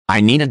I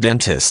need a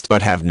dentist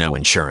but have no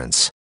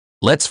insurance.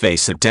 Let's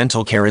face it,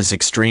 dental care is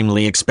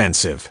extremely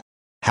expensive.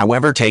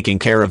 However, taking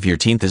care of your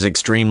teeth is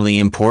extremely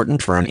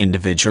important for an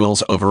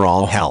individual's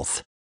overall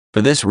health.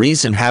 For this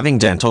reason, having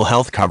dental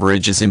health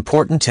coverage is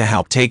important to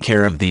help take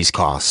care of these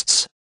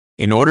costs.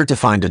 In order to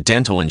find a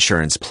dental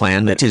insurance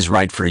plan that is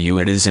right for you,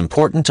 it is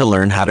important to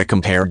learn how to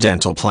compare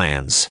dental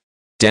plans.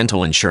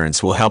 Dental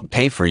insurance will help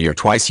pay for your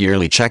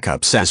twice-yearly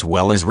checkups as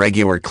well as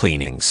regular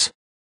cleanings.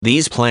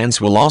 These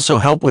plans will also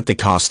help with the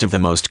cost of the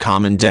most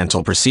common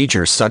dental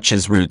procedures such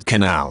as root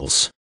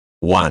canals.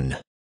 1.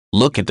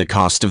 Look at the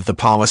cost of the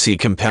policy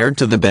compared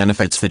to the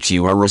benefits that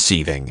you are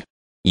receiving.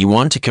 You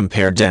want to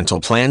compare dental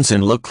plans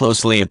and look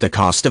closely at the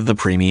cost of the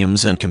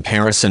premiums in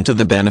comparison to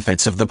the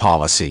benefits of the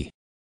policy.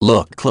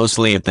 Look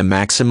closely at the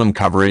maximum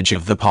coverage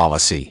of the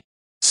policy.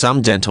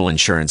 Some dental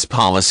insurance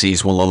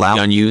policies will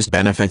allow unused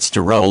benefits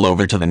to roll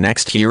over to the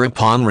next year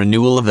upon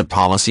renewal of the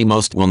policy.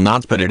 Most will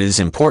not, but it is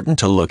important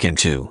to look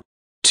into.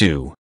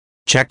 2.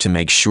 Check to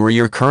make sure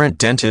your current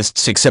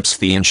dentist accepts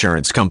the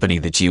insurance company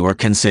that you are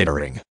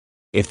considering.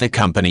 If the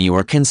company you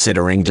are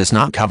considering does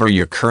not cover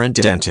your current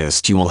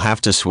dentist, you will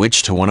have to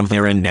switch to one of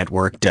their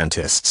in-network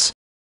dentists.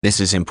 This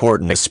is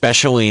important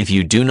especially if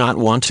you do not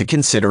want to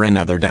consider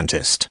another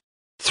dentist.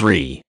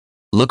 3.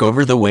 Look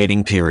over the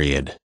waiting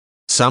period.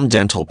 Some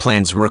dental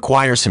plans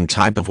require some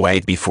type of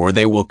wait before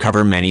they will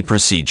cover many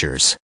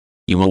procedures.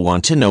 You will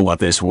want to know what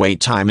this wait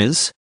time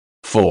is.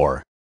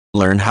 4.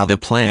 Learn how the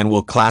plan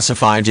will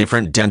classify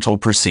different dental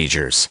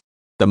procedures.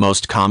 The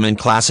most common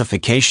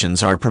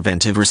classifications are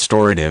preventive,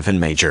 restorative, and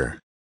major.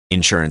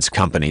 Insurance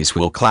companies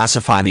will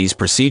classify these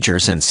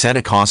procedures and set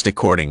a cost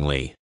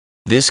accordingly.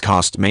 This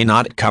cost may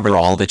not cover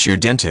all that your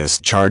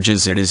dentist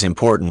charges. It is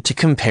important to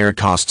compare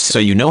costs so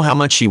you know how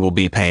much you will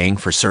be paying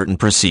for certain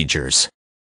procedures.